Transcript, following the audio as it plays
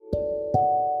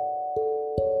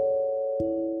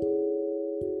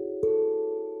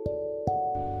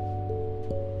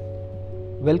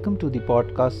Welcome to the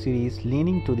podcast series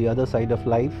Leaning to the Other Side of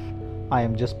Life. I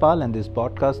am Jaspal and this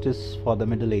podcast is for the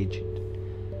middle-aged.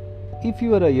 If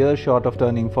you are a year short of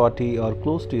turning 40 or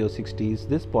close to your 60s,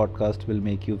 this podcast will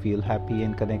make you feel happy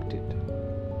and connected.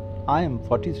 I am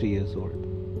 43 years old.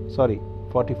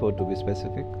 44 to be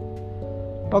specific.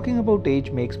 Talking about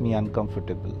age makes me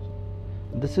uncomfortable.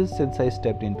 This is since I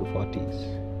stepped into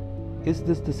 40s. Is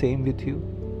this the same with you?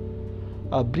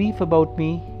 A brief about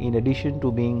me, in addition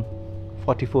to being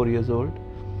 44 years old.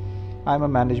 I am a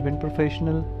management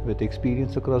professional with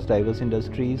experience across diverse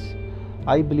industries.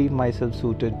 I believe myself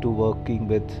suited to working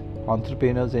with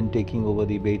entrepreneurs and taking over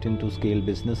the baton to scale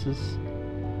businesses.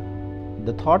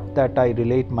 The thought that I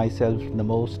relate myself the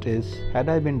most is, had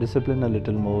I been disciplined a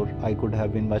little more, I could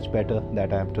have been much better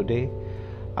than I am today.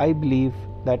 I believe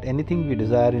that anything we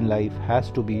desire in life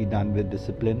has to be done with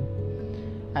discipline,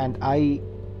 and I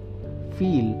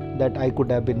feel that I could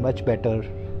have been much better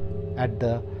at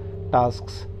the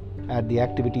tasks, at the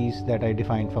activities that I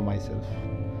defined for myself.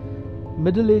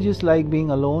 Middle age is like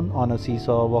being alone on a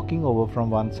seesaw, walking over from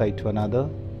one side to another.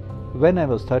 When I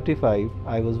was 35,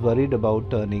 I was worried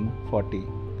about turning 40.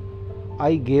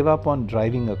 I gave up on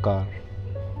driving a car,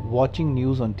 watching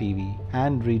news on TV,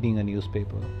 and reading a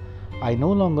newspaper. I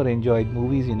no longer enjoyed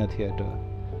movies in a theater.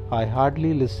 I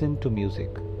hardly listened to music.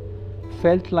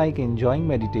 Felt like enjoying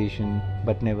meditation,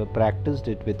 but never practiced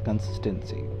it with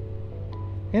consistency.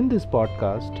 In this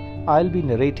podcast, I'll be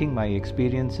narrating my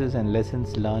experiences and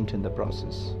lessons learned in the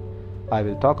process. I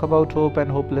will talk about hope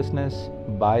and hopelessness,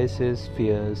 biases,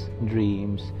 fears,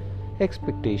 dreams,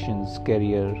 expectations,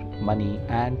 career, money,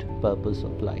 and purpose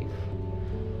of life.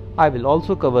 I will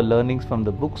also cover learnings from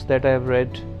the books that I have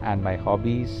read and my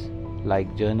hobbies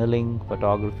like journaling,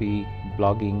 photography,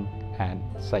 blogging, and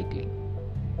cycling.